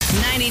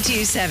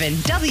92.7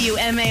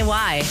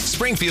 WMAY.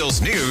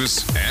 Springfield's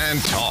news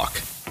and talk.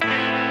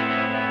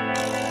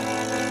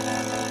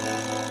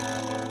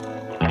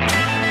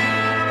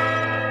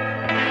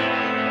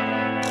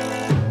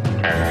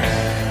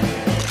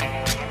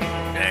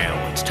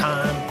 Now it's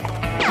time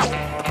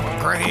for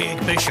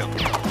Greg Bishop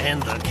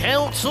and the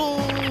Council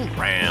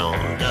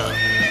Roundup.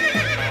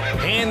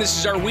 And this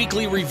is our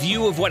weekly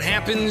review of what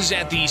happens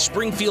at the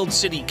Springfield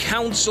City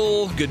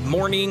Council. Good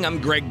morning. I'm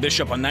Greg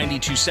Bishop on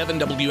 92.7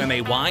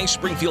 WMAY,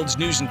 Springfield's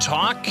News and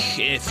Talk.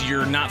 If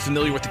you're not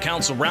familiar with the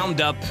Council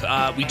Roundup,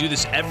 we do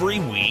this every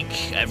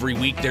week. Every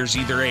week there's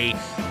either a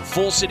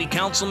full City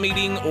Council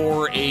meeting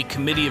or a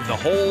Committee of the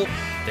Whole.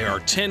 There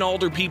are 10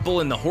 alder people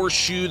in the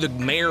horseshoe. The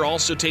mayor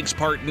also takes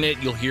part in it.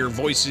 You'll hear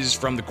voices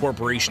from the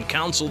Corporation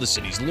Council, the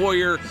city's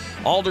lawyer,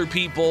 alder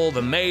people,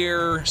 the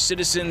mayor,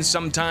 citizens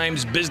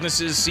sometimes,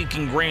 businesses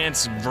seeking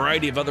grants, a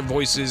variety of other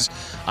voices.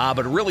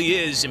 But it really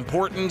is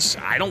important.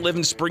 I don't live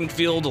in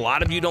Springfield. A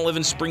lot of you don't live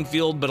in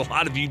Springfield, but a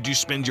lot of you do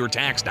spend your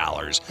tax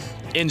dollars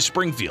in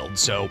Springfield.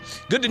 So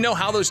good to know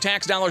how those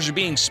tax dollars are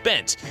being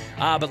spent.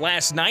 But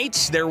last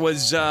night there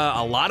was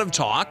a lot of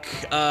talk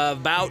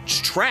about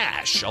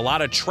trash, a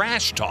lot of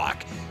trash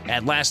talk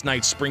at last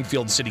night's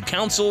Springfield City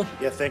Council.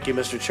 Yeah, thank you,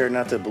 Mr. Chair,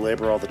 not to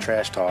belabor all the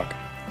trash talk.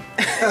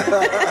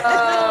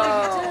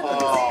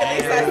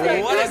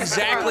 What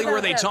exactly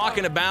were they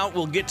talking about?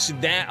 We'll get to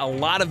that, a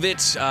lot of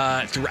it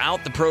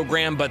throughout the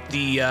program, but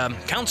the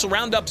Council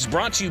Roundup is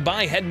brought to you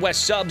by Head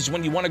West Subs.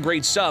 When you want a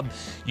great sub,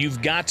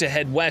 you've got to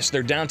head west.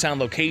 Their downtown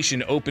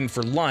location open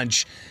for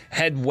lunch.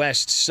 Head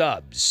West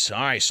Subs.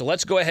 All right, so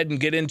let's go ahead and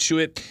get into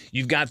it.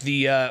 You've got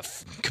the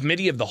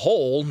Committee of the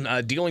Whole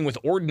dealing with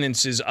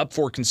ordinances up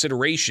for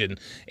consideration,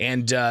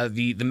 and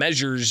the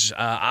measures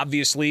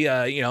obviously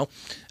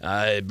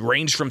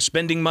range from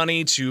spending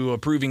money to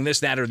approving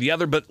this, that, or the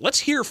other. But let's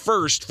hear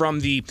first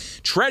from the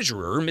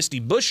treasurer, Misty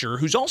Buscher,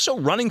 who's also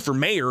running for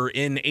mayor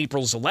in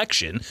April's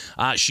election.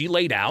 She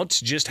laid out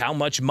just how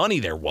much money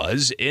there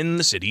was in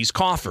the city's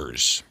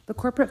coffers. The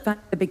corporate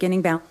fund, the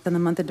beginning balance in the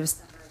month of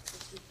December,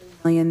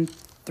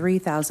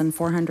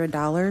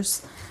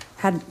 $3,400.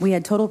 We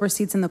had total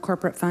receipts in the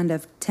corporate fund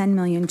of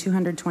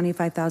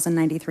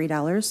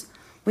 $10,225,093.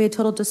 We had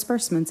total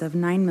disbursements of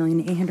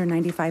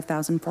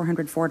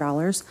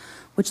 $9,895,404,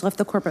 which left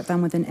the corporate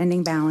fund with an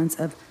ending balance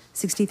of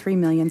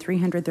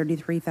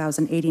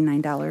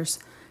 $63,333,089.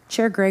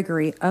 Chair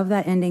Gregory, of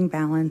that ending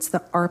balance,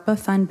 the ARPA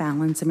fund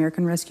balance,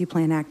 American Rescue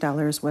Plan Act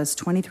dollars, was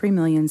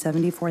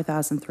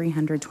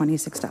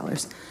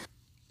 $23,074,326.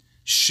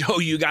 So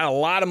you got a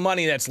lot of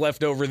money that's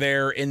left over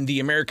there in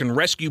the American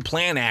Rescue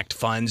Plan Act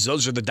funds.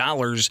 Those are the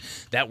dollars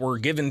that were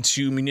given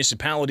to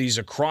municipalities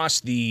across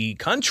the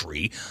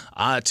country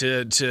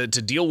to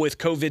deal with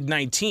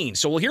COVID-19.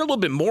 So we'll hear a little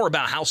bit more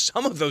about how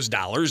some of those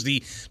dollars,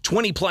 the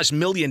 $20+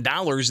 million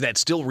that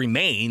still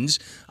remains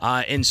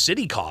in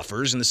city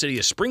coffers, in the city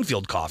of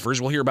Springfield coffers,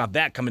 we'll hear about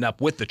that coming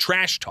up with the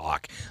trash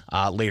talk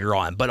later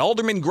on. But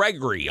Alderman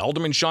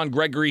Sean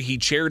Gregory, he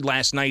chaired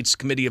last night's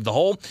Committee of the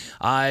Whole.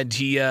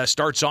 He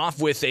starts off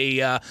with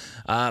a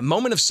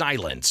moment of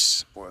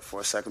silence.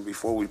 For a second,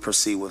 before we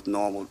proceed with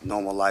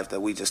normal life,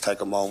 that we just take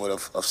a moment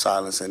of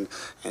silence and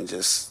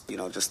just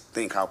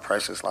think how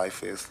precious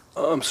life is.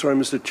 I'm sorry,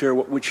 Mr. Chair,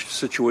 which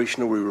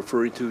situation are we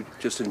referring to,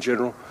 just in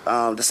general?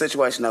 The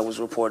situation that was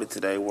reported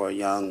today, where a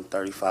young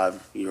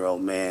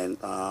 35-year-old man,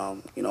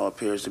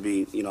 appears to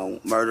be,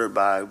 murdered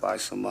by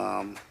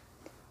some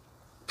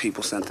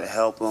people sent to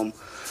help him.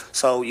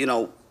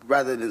 So,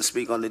 rather than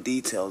speak on the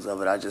details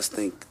of it, I just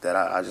think that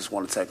I just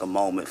want to take a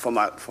moment for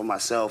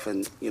myself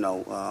and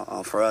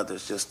for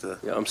others just to.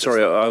 Yeah, I'm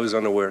sorry, I was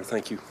unaware.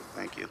 Thank you.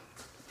 Thank you.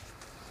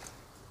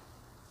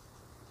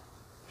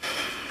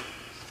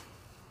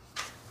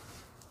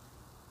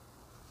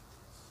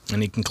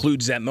 And he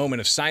concludes that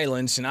moment of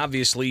silence, and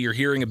obviously you're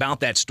hearing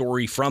about that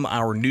story from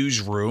our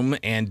newsroom,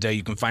 and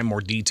you can find more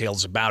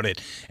details about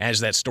it as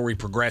that story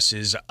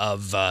progresses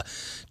of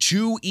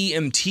two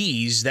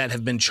EMTs that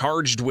have been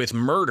charged with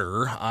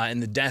murder in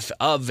the death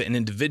of an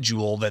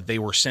individual that they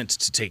were sent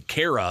to take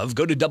care of.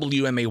 Go to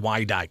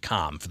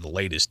WMAY.com for the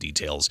latest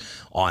details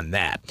on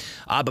that.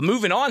 But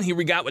moving on, here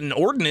we got an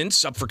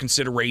ordinance up for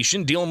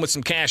consideration dealing with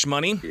some cash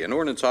money. An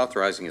ordinance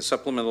authorizing a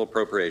supplemental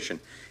appropriation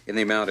in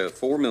the amount of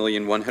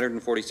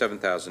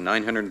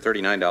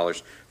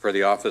 $4,147,939 for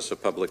the Office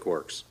of Public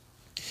Works.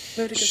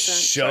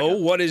 So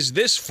what is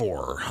this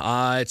for?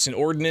 It's an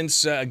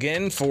ordinance,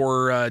 again,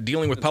 for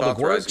dealing with public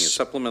works. Authorizing a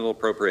supplemental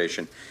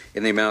appropriation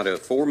in the amount of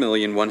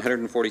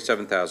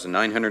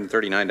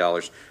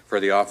 $4,147,939 for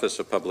the Office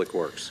of Public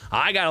Works.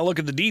 I got to look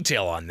at the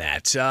detail on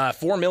that.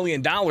 $4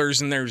 million,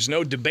 and there's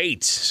no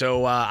debate.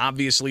 So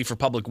obviously for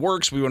Public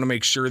Works, we want to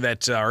make sure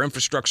that our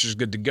infrastructure is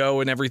good to go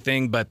and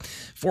everything, but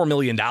 $4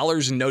 million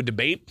and no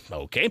debate.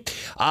 Okay.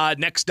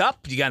 Next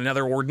up, you got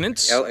another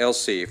ordinance.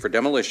 LLC for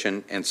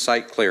demolition and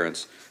site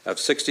clearance of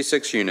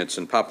 66 units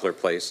in Poplar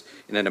Place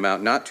in an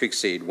amount not to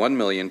exceed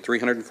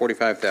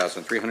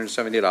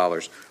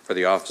 $1,345,370 for for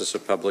the Office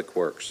of Public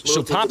Works.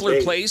 So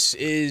Poplar Place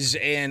is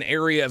an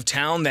area of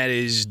town that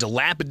is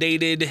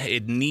dilapidated.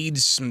 It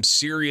needs some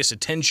serious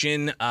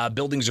attention.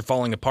 Buildings are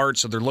falling apart,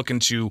 so they're looking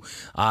to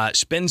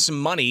spend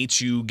some money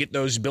to get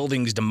those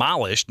buildings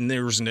demolished. And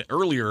there was an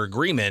earlier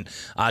agreement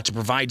to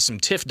provide some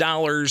TIF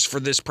dollars for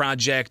this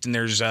project, and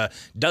there's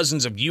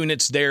dozens of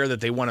units there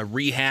that they want to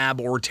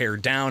rehab or tear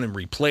down and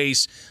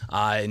replace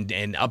and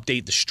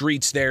update the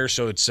streets there,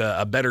 so it's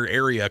a better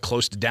area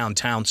close to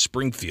downtown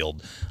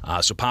Springfield.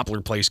 So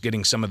Poplar Place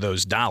getting some of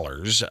those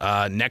dollars.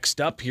 Next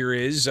up here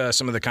is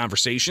some of the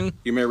conversation.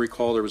 You may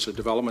recall there was a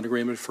development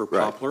agreement for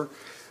Poplar.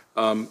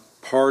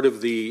 Part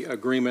of the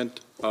agreement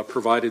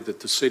provided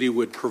that the city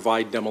would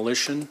provide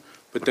demolition,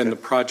 but then the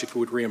project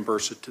would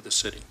reimburse it to the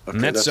city.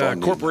 And that's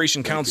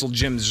Corporation Counsel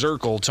Jim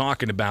Zirkle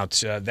talking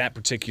about that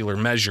particular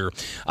measure.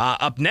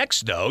 Up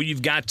next, though,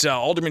 you've got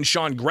Alderman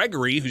Sean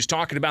Gregory, who's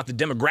talking about the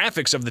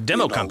demographics of the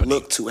demo company.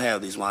 Look to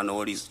have these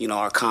minorities,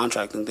 are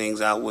contracting things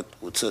out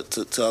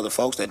to other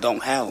folks that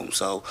don't have them.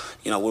 So,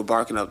 we're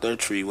barking up their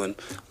tree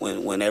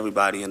when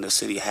everybody in the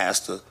city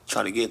has to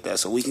try to get that,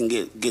 so we can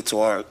get to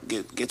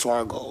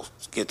our goals,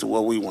 get to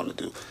what we want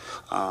to do.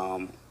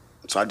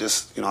 So I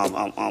just,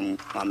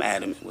 I'm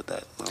adamant with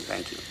that. Well,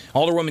 thank you.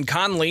 Alderwoman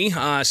Conley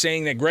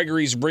saying that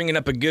Gregory's bringing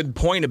up a good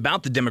point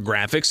about the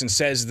demographics and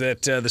says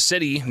that the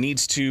city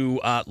needs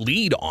to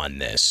lead on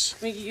this.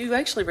 I mean, you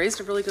actually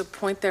raised a really good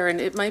point there, and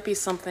it might be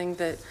something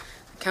that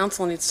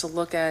council needs to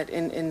look at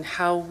in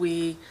how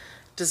we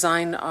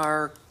design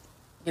our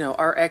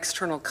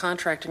external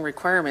contracting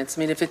requirements.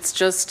 I mean, if it's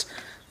just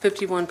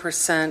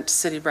 51%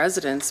 city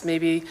residents,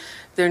 maybe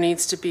there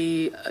needs to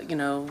be,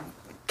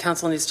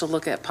 council needs to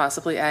look at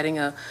possibly adding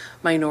a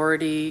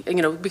minority,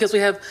 because we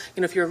have,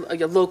 if you're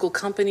a local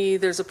company,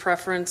 there's a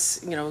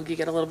preference, you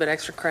get a little bit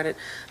extra credit.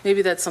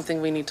 Maybe that's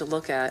something we need to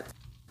look at.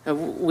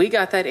 We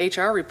got that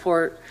HR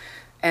report,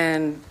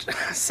 and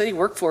city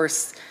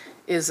workforce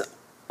is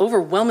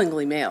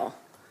overwhelmingly male,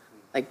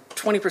 like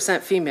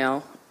 20%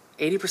 female,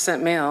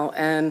 80% male,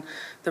 and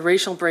the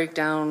racial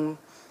breakdown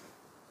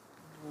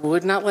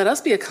would not let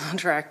us be a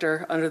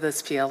contractor under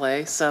this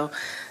PLA. So,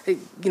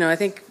 I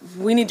think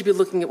we need to be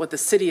looking at what the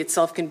city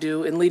itself can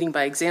do and leading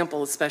by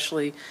example,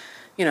 especially,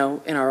 in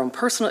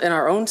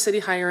our own city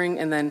hiring,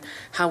 and then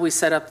how we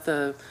set up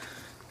the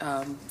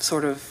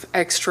sort of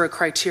extra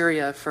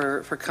criteria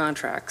for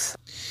contracts.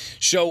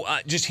 So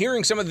just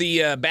hearing some of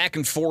the back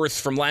and forth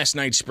from last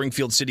night's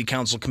Springfield City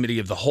Council Committee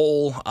of the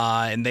Whole,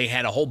 and they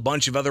had a whole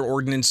bunch of other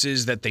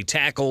ordinances that they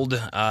tackled.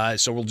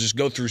 So we'll just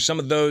go through some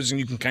of those, and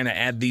you can kind of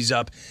add these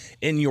up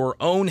in your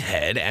own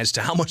head as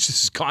to how much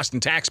this is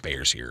costing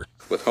taxpayers here.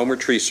 With Homer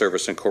Tree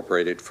Service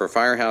Incorporated for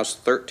Firehouse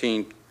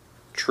 13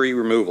 tree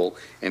removal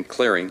and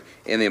clearing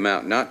in the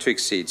amount not to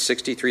exceed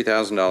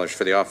 $63,000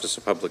 for the Office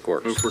of Public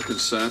Works. Move for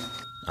consent.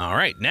 All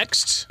right,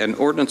 next. An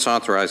ordinance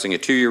authorizing a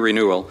 2-year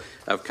renewal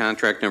of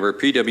contract number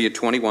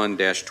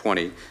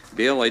PW21-20,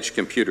 BLH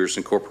Computers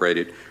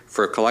Incorporated,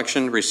 for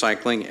collection,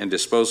 recycling, and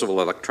disposal of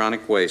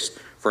electronic waste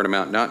for an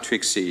amount not to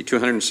exceed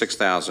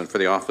 $206,000 for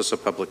the Office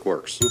of Public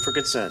Works. Move for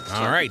consent.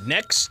 All right,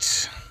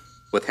 next.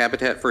 With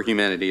Habitat for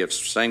Humanity of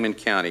Sangamon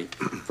County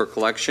for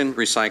collection,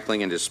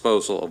 recycling, and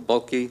disposal of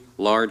bulky,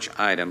 large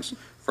items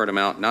for an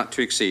amount not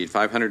to exceed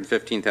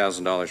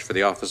 $515,000 for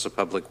the Office of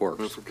Public Works.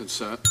 Move for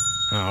consent.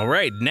 All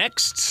right,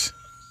 next.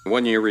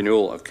 1-year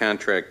renewal of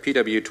contract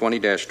PW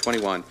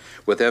 20-21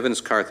 with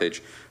Evans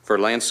Carthage for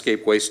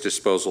landscape waste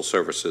disposal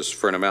services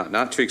for an amount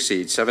not to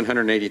exceed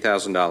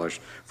 $780,000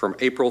 from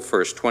April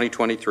 1st,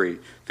 2023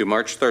 through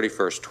March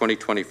 31st,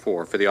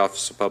 2024 for the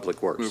Office of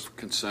Public Works. Move for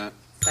consent.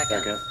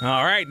 Second.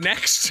 All right,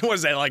 next.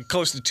 Was that like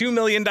close to $2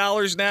 million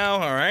now?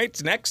 All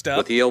right, next up.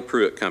 With the L.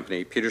 Pruitt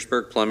Company,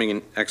 Petersburg Plumbing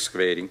and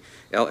Excavating,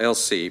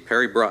 LLC,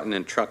 Perry Broughton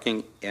and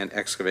Trucking and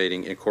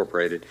Excavating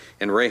Incorporated,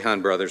 and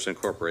Rayhan Brothers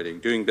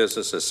Incorporated, doing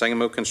business as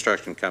Sangamo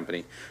Construction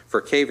Company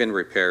for cave-in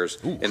repairs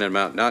in an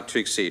amount not to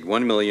exceed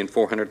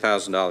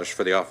 $1,400,000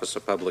 for the Office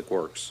of Public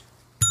Works.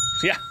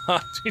 Yeah,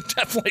 you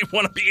definitely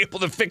want to be able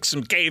to fix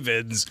some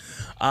cave-ins.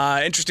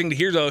 Interesting to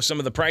hear, though, some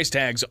of the price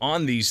tags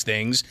on these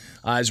things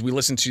as we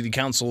listen to the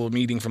council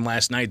meeting from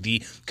last night.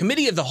 The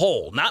Committee of the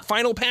Whole, not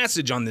final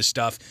passage on this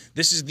stuff.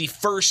 This is the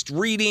first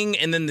reading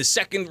and then the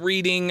second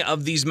reading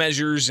of these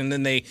measures, and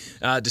then they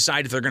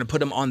decide if they're going to put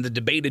them on the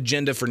debate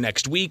agenda for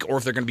next week or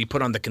if they're going to be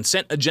put on the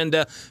consent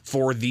agenda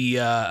for the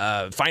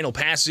final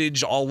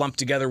passage, all lumped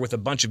together with a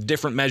bunch of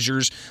different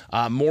measures.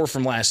 More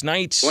from last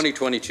night.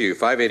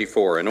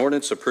 2022-584, an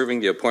ordinance approving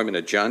the appointment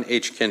of John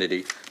H.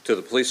 Kennedy to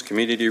the Police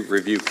Community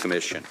Review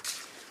Commission.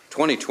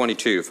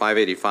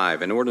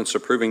 2022-585, an ordinance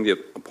approving the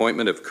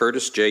appointment of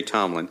Curtis J.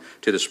 Tomlin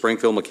to the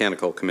Springfield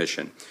Mechanical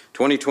Commission.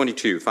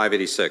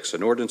 2022-586,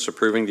 an ordinance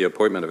approving the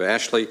appointment of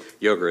Ashley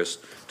Yogerist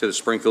to the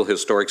Springfield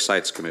Historic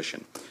Sites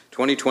Commission.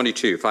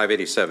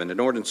 2022-587, an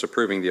ordinance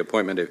approving the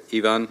appointment of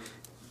Yvonne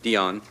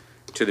Dion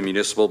to the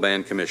Municipal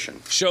Band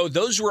Commission. So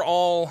those were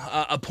all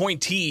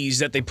appointees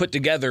that they put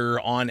together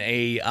on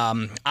a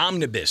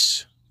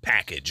omnibus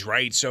package,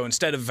 right? So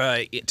instead of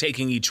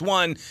taking each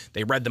one,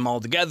 they read them all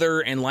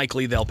together, and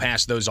likely they'll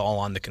pass those all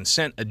on the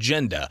consent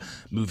agenda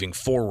moving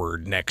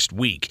forward next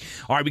week.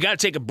 All right, we got to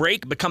take a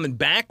break, but coming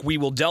back, we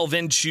will delve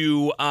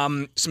into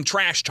some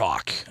trash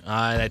talk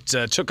that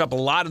took up a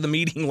lot of the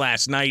meeting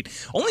last night.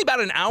 Only about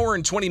an hour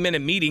and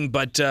 20-minute meeting,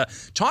 but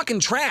talking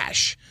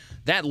trash.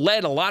 That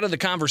led a lot of the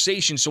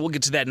conversation, so we'll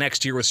get to that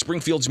next here with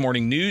Springfield's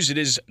Morning News. It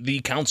is the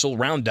Council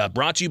Roundup,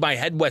 brought to you by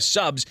Head West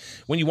Subs.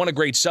 When you want a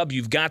great sub,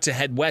 you've got to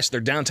head west. Their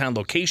downtown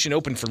location,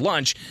 open for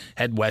lunch.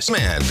 Head west.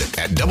 And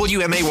at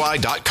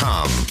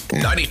WMAY.com.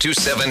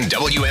 92.7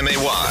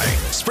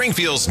 WMAY.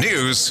 Springfield's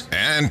News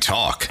and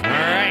Talk. All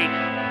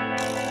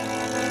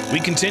right. We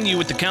continue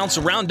with the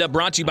Council Roundup,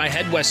 brought to you by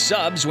Head West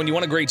Subs. When you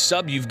want a great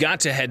sub, you've got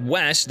to head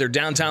west. Their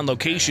downtown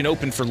location,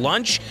 open for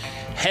lunch.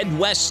 Head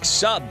West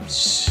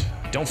Subs.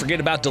 Don't forget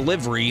about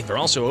delivery. They're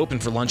also open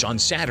for lunch on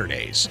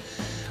Saturdays.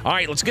 All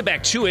right, let's get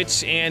back to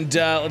it, and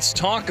let's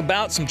talk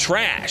about some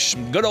trash.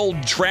 Some good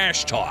old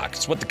trash talk.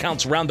 It's what the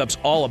Council Roundup's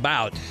all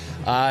about.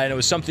 And it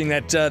was something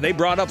that they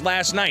brought up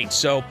last night.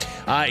 So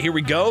here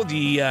we go.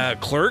 The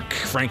clerk,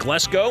 Frank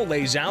Lesko,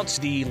 lays out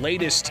the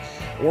latest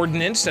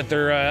ordinance that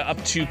they're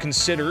up to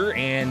consider,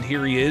 and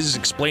here he is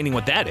explaining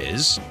what that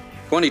is.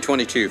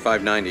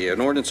 2022-590, an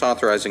ordinance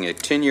authorizing a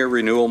 10-year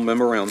renewal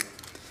memorandum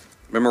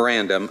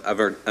of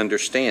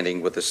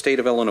understanding with the State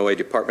of Illinois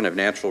Department of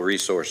Natural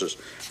Resources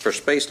for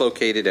space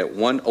located at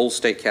 1 Old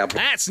State Capitol.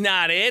 That's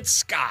not it.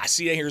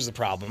 See, here's the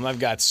problem. I've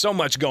got so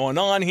much going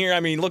on here. I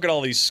mean, look at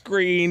all these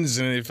screens,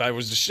 and if I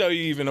was to show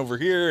you even over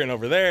here and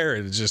over there,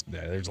 it's just,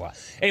 there's a lot.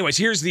 Anyways,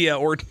 here's the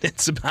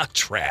ordinance about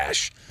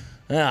trash.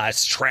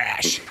 It's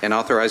trash. And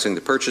authorizing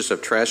the purchase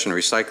of trash and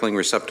recycling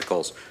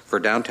receptacles for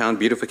downtown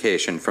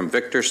beautification from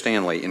Victor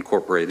Stanley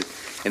Incorporated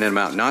in an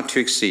amount not to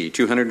exceed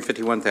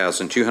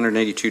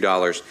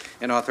 $251,282,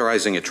 and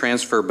authorizing a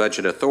transfer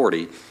budget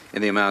authority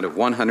in the amount of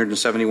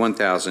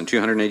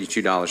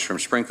 $171,282 from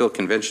Springfield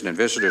Convention and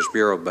Visitors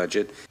Bureau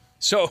budget.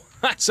 So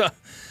that's a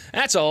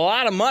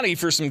lot of money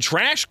for some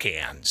trash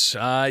cans.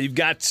 You've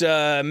got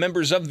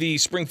members of the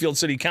Springfield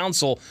City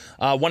Council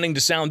wanting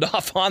to sound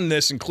off on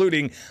this,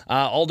 including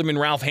Alderman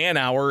Ralph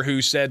Hanauer,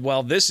 who said,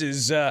 well, this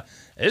is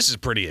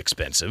pretty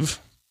expensive.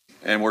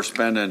 And we're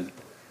spending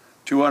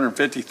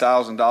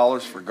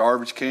 $250,000 for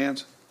garbage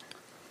cans?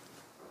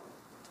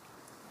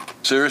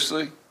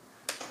 Seriously?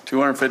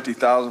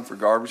 $250,000 for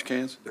garbage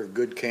cans? They're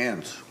good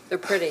cans. They're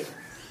pretty.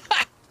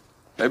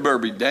 They better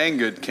be dang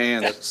good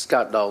cans.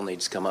 Scott Dahl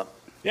needs to come up.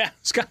 Yeah,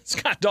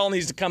 Scott Dahl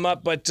needs to come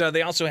up, but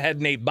they also had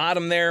Nate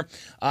Bottom there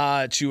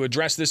to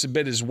address this a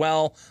bit as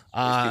well.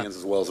 Cans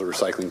as well as the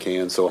recycling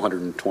cans, so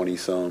 120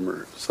 some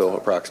or so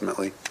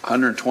approximately.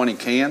 120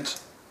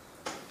 cans?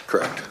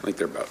 Correct. I think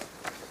they're about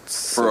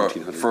for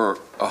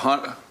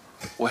 100.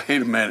 Wait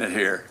a minute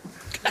here.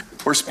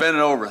 We're spending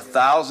over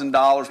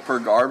 $1,000 per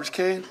garbage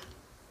can?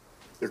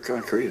 They're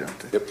concrete, aren't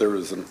they? Yep, there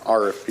was an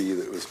RFP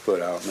that was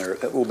put out, and they're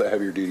a little bit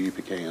heavier duty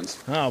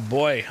cans. Oh,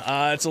 boy.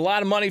 It's a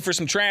lot of money for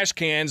some trash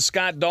cans.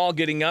 Scott Dahl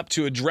getting up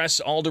to address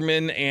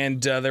aldermen,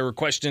 and there were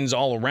questions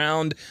all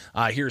around.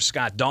 Here's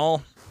Scott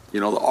Dahl. You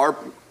know, the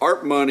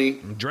ARP money,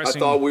 I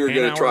thought we were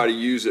going to try to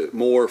use it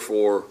more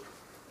for,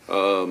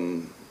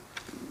 trying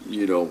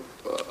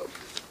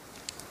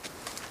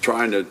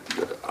to,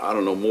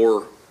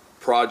 more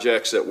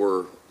projects that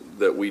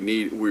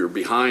we were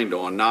behind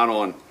on, not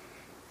on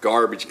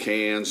garbage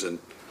cans and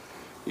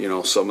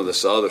some of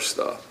this other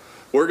stuff.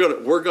 We're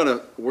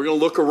gonna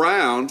look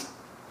around,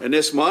 and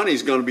this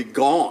money's gonna be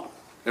gone,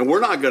 and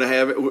we're not gonna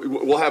have it.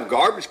 We'll have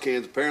garbage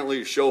cans apparently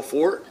to show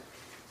for it.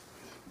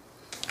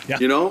 Yeah.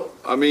 We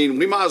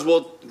might as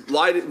well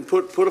light it and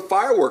put a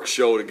fireworks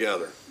show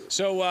together.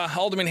 So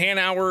Alderman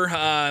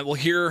Hanauer will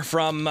hear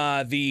from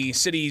the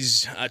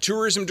city's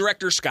tourism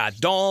director, Scott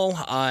Dahl,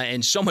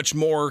 and so much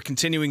more,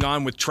 continuing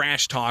on with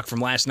trash talk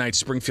from last night's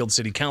Springfield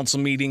City Council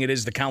meeting. It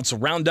is the Council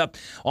Roundup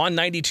on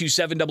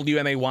 92.7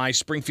 WMAY,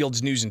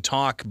 Springfield's News and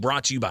Talk,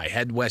 brought to you by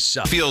Head West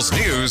Sub. Springfield's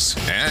News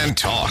and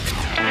Talk.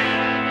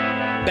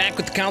 Back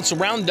with the Council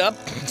Roundup,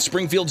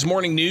 Springfield's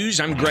Morning News.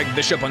 I'm Greg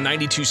Bishop on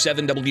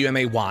 92.7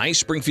 WMAY,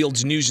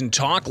 Springfield's News and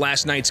Talk.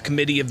 Last night's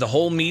Committee of the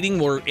Whole meeting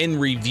were in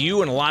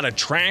review and a lot of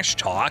trash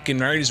talk.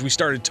 And right as we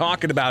started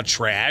talking about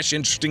trash,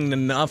 interesting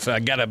enough, I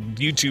got a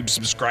YouTube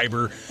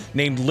subscriber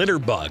named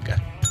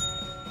Litterbug.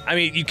 I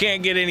mean, you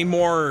can't get any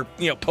more,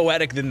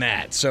 poetic than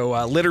that. So,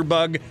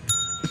 Litterbug,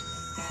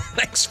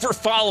 thanks for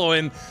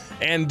following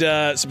and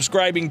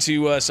subscribing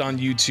to us on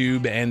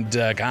YouTube. And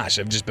gosh,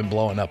 I've just been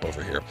blowing up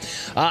over here.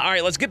 All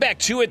right, let's get back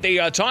to it. They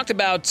talked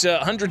about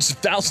hundreds of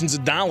thousands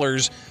of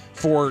dollars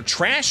for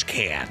trash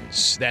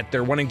cans that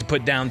they're wanting to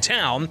put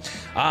downtown.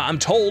 I'm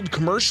told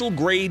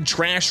commercial-grade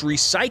trash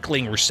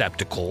recycling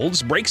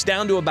receptacles breaks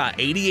down to about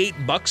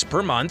 $88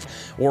 per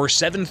month or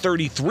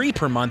 $733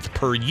 per month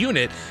per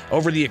unit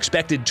over the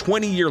expected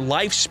 20-year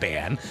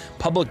lifespan.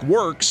 Public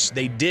Works,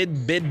 they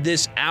did bid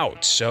this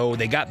out, so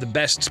they got the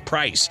best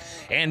price.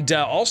 And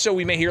also,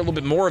 we may hear a little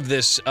bit more of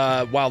this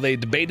while they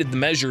debated the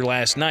measure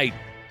last night.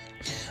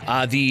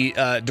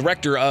 the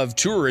director of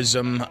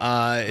tourism,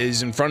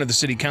 is in front of the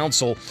city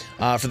council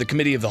for the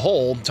committee of the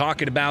whole,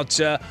 talking about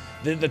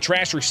the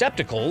trash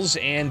receptacles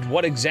and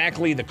what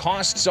exactly the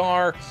costs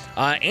are,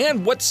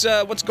 and what's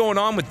going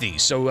on with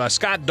these. So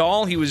Scott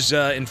Dahl, he was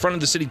in front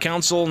of the city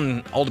council,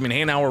 and Alderman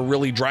Hanauer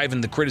really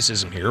driving the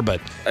criticism here.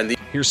 But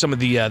here's some of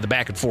the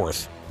back and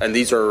forth. And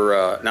these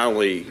are not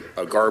only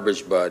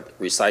garbage, but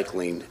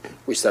recycling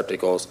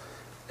receptacles,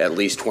 at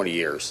least 20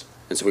 years.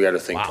 And so we got to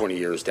think 20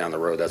 years down the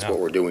road. That's what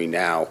we're doing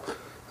now.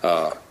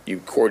 You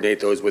coordinate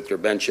those with your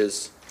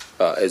benches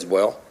as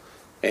well.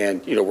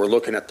 And, we're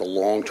looking at the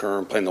long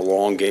term, playing the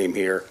long game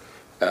here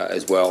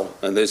as well.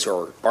 And these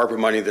are ARPA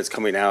money that's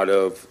coming out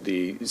of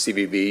the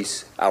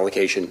CVB's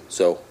allocation.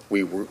 So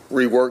we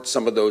reworked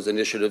some of those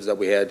initiatives that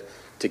we had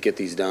to get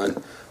these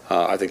done.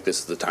 I think this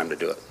is the time to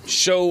do it.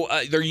 So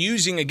they're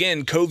using,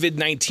 again,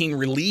 COVID-19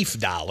 relief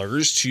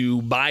dollars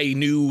to buy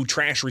new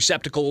trash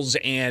receptacles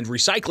and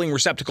recycling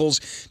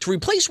receptacles to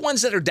replace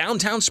ones that are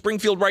downtown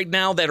Springfield right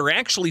now that are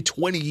actually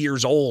 20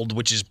 years old,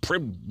 which is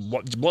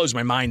blows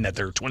my mind that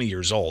they're 20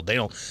 years old. They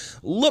don't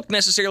look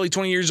necessarily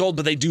 20 years old,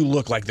 but they do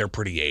look like they're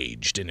pretty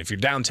aged. And if you're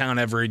downtown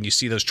ever and you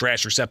see those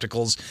trash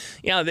receptacles,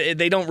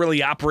 they don't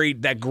really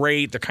operate that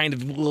great. They're kind of,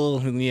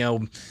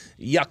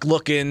 yuck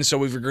looking. So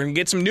we're going to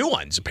get some new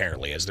ones,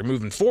 apparently, as they're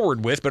moving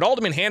forward with. But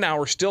Alderman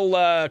Hanauer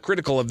still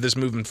critical of this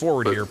moving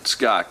forward here.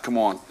 Scott, come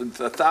on.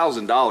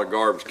 $1,000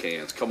 garbage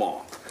cans. Come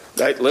on.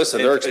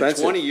 Listen, they're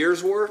expensive. 20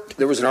 years worth?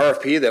 There was an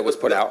RFP that was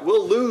put out.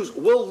 We'll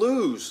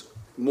lose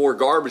more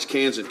garbage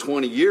cans in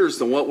 20 years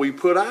than what we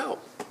put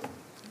out.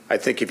 I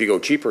think if you go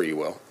cheaper, you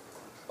will.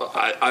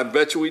 I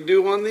bet you we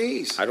do on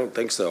these. I don't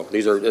think so.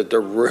 They're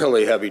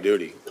really heavy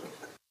duty.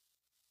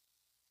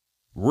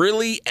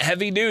 Really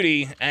heavy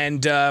duty,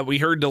 and we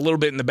heard a little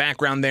bit in the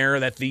background there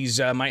that these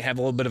might have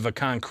a little bit of a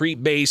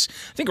concrete base.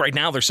 I think right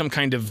now there's some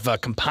kind of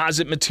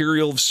composite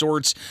material of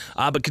sorts,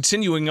 but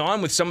continuing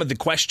on with some of the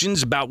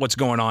questions about what's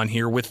going on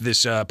here with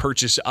this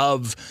purchase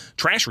of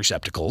trash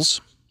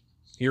receptacles.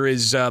 Here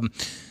is, I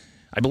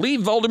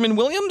believe, Alderman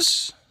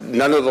Williams?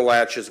 None of the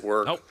latches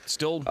work. Oh,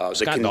 still the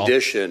Scott Dahl.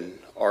 condition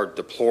are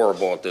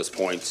deplorable at this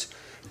point.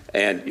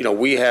 And,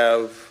 we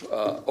have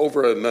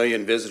over 1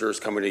 million visitors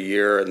coming a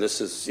year, and this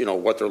is,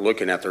 what they're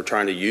looking at. They're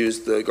trying to use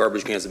the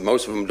garbage cans, and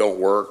most of them don't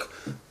work.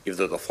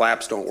 Either the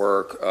flaps don't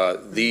work.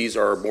 These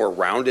are more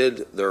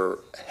rounded. They're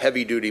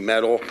heavy-duty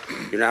metal.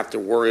 You don't have to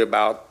worry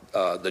about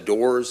the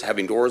doors,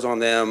 having doors on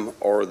them,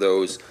 or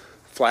those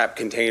flap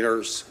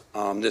containers.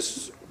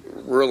 This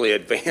really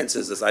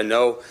advances this. I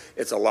know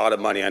it's a lot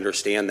of money. I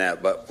understand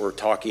that, but we're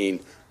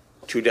talking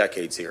 2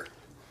 decades here.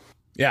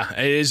 Yeah,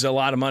 it is a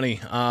lot of money.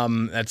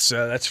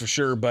 That's for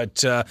sure.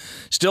 But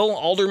still,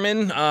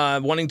 Alderman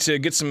wanting to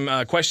get some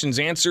questions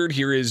answered.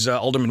 Here is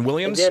Alderman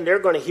Williams. And then they're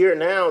going to hear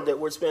now that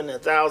we're spending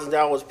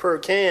 $1,000 per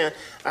can.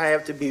 I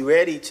have to be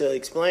ready to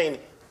explain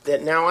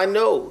that now I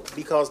know,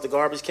 because the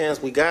garbage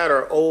cans we got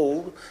are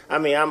old. I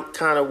mean, I'm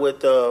kind of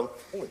with Alderman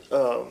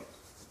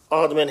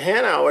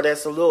Hanauer.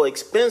 That's a little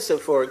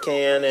expensive for a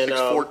can. And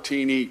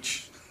 $614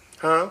 each.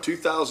 Huh?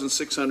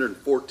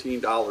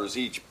 $2,614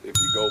 each if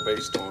you go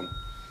based on.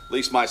 At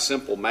least my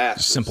simple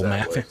math. Simple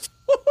math.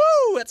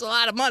 Woohoo! That's a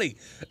lot of money.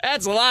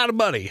 That's a lot of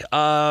money.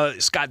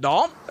 Scott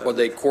Dahl? Well,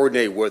 they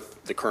coordinate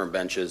with the current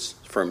benches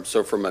from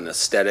an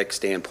aesthetic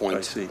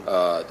standpoint.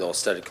 They'll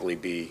aesthetically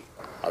be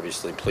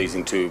obviously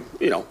pleasing to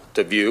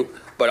view,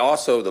 but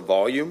also the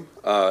volume.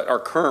 Our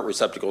current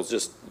receptacles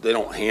they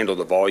don't handle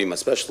the volume,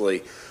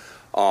 especially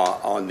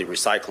on the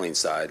recycling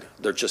side.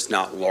 They're just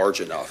not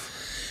large enough.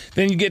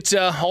 Then you get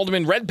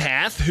Alderman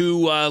Redpath,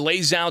 who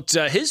lays out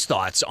his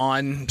thoughts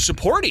on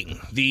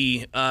supporting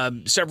the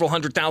several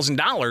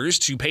 $100,000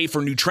 to pay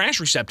for new trash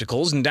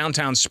receptacles in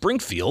downtown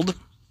Springfield.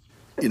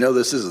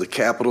 This is the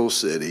capital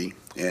city,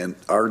 and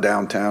our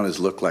downtown has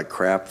looked like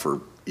crap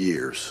for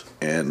years.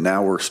 And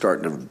now we're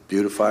starting to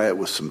beautify it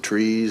with some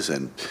trees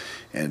and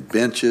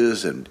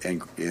benches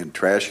and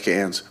trash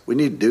cans. We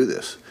need to do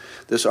this.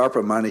 This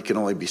ARPA money can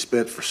only be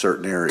spent for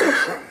certain areas.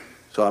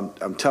 So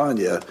I'm telling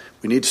you,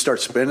 we need to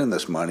start spending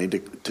this money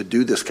to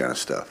do this kind of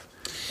stuff.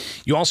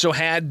 You also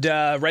had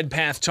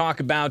Redpath talk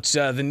about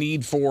the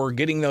need for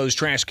getting those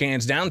trash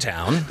cans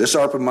downtown. This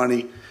ARPA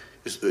money,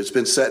 it's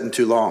been setting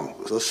too long.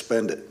 Let's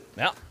spend it.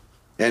 Yeah.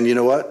 And you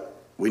know what?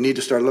 We need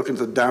to start looking at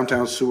the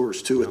downtown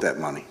sewers, too, with that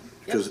money.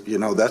 Because,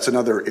 that's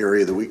another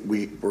area that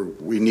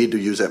we need to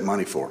use that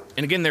money for.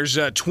 And again, there's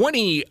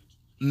 $20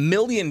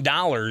 million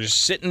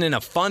sitting in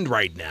a fund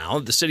right now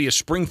the city of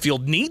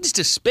Springfield needs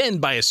to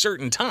spend by a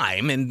certain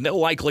time, and they'll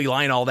likely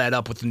line all that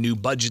up with the new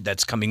budget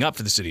that's coming up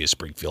for the city of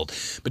Springfield.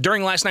 But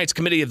during last night's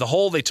committee of the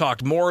whole, they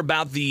talked more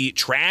about the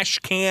trash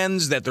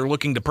cans that they're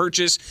looking to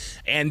purchase,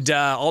 and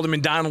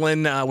Alderman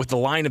Donilon with the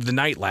line of the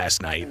night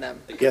last night.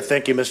 Yeah,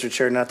 thank you, Mr.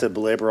 Chair, not to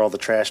belabor all the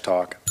trash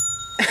talk.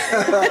 At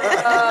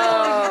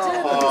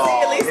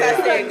least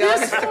I say it goes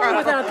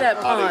without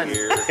that pun.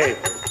 Okay.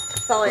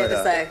 That's all I had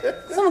to say.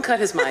 Someone cut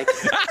his mic.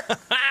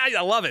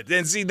 I love it.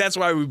 And see, that's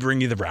why we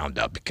bring you the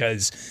roundup,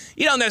 because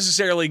you don't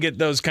necessarily get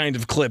those kind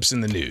of clips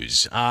in the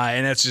news.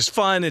 And that's just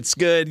fun. It's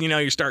good.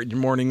 You're starting your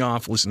morning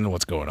off listening to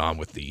what's going on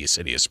with the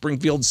city of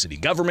Springfield, city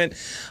government.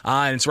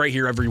 And it's right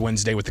here every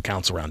Wednesday with the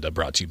Council Roundup,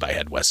 brought to you by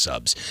Head West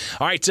Subs.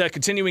 All right,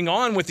 continuing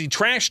on with the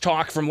trash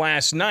talk from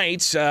last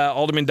night,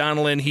 Alderman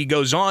Donnellan, he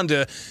goes on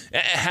to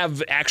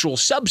have actual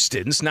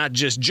substance, not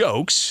just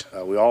jokes.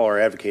 We all are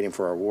advocating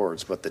for our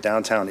wards, but the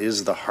downtown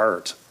is the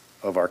heart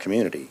of our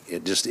community.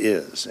 It just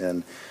is.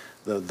 And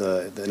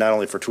the not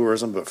only for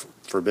tourism, but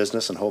for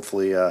business, and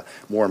hopefully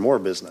more and more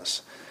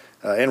business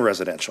and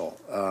residential.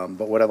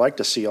 But what I'd like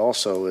to see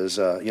also is,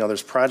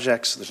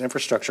 there's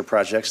infrastructure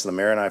projects. The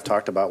mayor and I have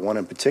talked about one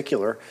in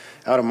particular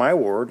out of my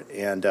ward,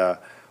 and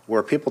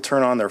where people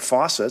turn on their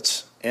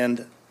faucets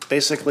and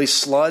basically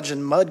sludge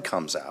and mud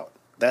comes out.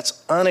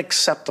 That's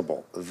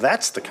unacceptable.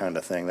 That's the kind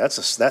of thing.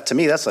 To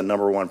me, that's the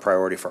number one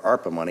priority for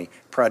ARPA money,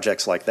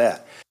 projects like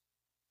that.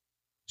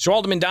 So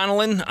Alderman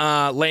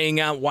Donnellan laying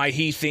out why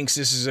he thinks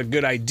this is a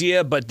good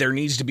idea, but there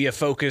needs to be a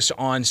focus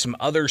on some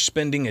other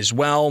spending as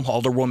well.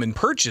 Alderwoman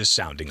Purchase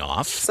sounding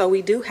off. So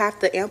we do have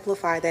to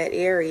amplify that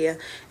area.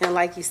 And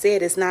like you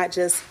said, it's not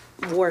just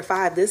Ward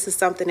 5. This is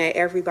something that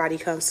everybody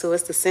comes to.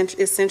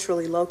 It's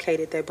centrally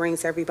located that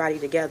brings everybody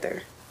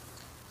together.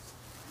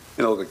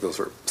 It looked like those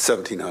were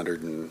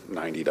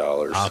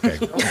 $1,790. Okay.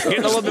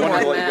 Getting a little bit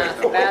more.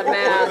 Bad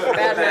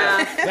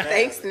math.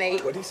 Thanks,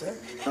 Nate. What did he say?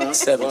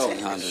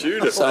 $1,700.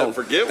 Shoot, if I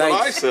forget what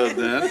I said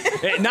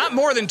then. Not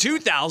more than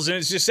 $2,000.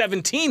 It's just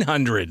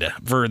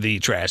 $1,700 for the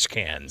trash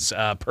cans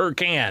per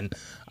can.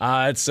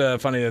 It's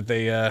funny that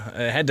they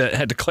had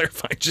to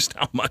clarify just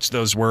how much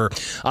those were.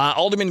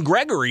 Alderman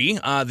Gregory,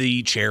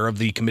 the chair of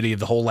the committee of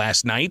the whole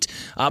last night,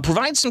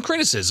 provides some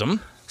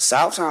criticism.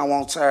 Southtown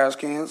wants trash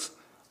cans.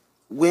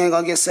 We ain't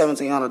gonna get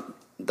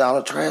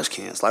 $1,700 trash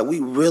cans. Like, we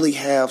really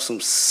have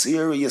some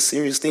serious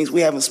things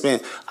we haven't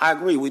spent. I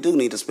agree, we do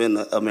need to spend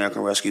the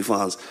American Rescue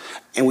Funds,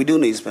 and we do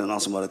need to spend it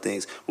on some other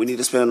things. We need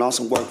to spend it on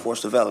some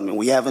workforce development.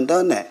 We haven't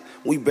done that.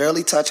 We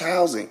barely touch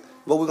housing,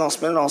 but we're gonna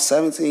spend it on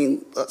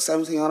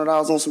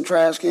 $1,700 on some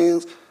trash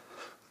cans.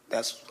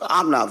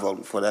 I'm not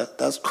voting for that.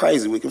 That's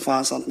crazy. We can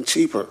find something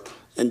cheaper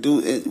and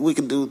we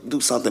can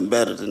do something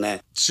better than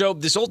that. So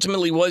this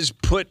ultimately was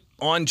put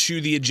onto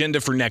the agenda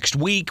for next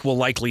week. We'll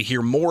likely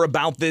hear more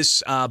about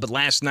this, but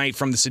last night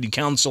from the City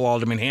Council,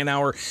 Alderman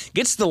Hanauer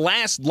gets the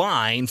last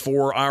line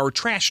for our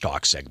Trash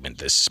Talk segment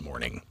this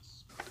morning.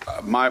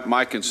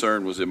 My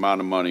concern was the amount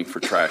of money for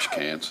trash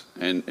cans,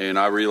 and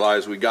I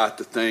realize we got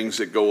the things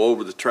that go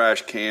over the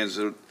trash cans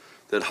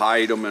that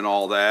hide them and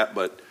all that,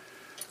 but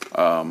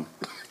I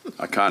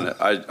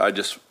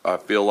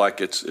feel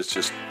like it's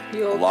just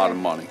a lot of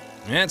money.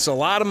 That's a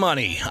lot of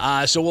money.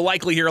 So we'll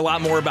likely hear a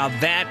lot more about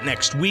that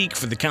next week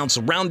for the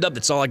Council Roundup.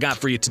 That's all I got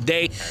for you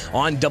today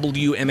on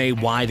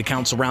WMAY, the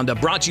Council Roundup,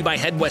 brought to you by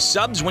Head West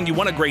Subs. When you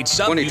want a great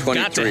sub, you've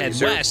got to Head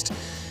West.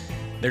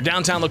 Their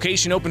downtown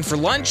location open for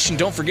lunch, and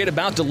don't forget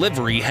about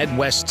delivery, Head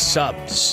West Subs.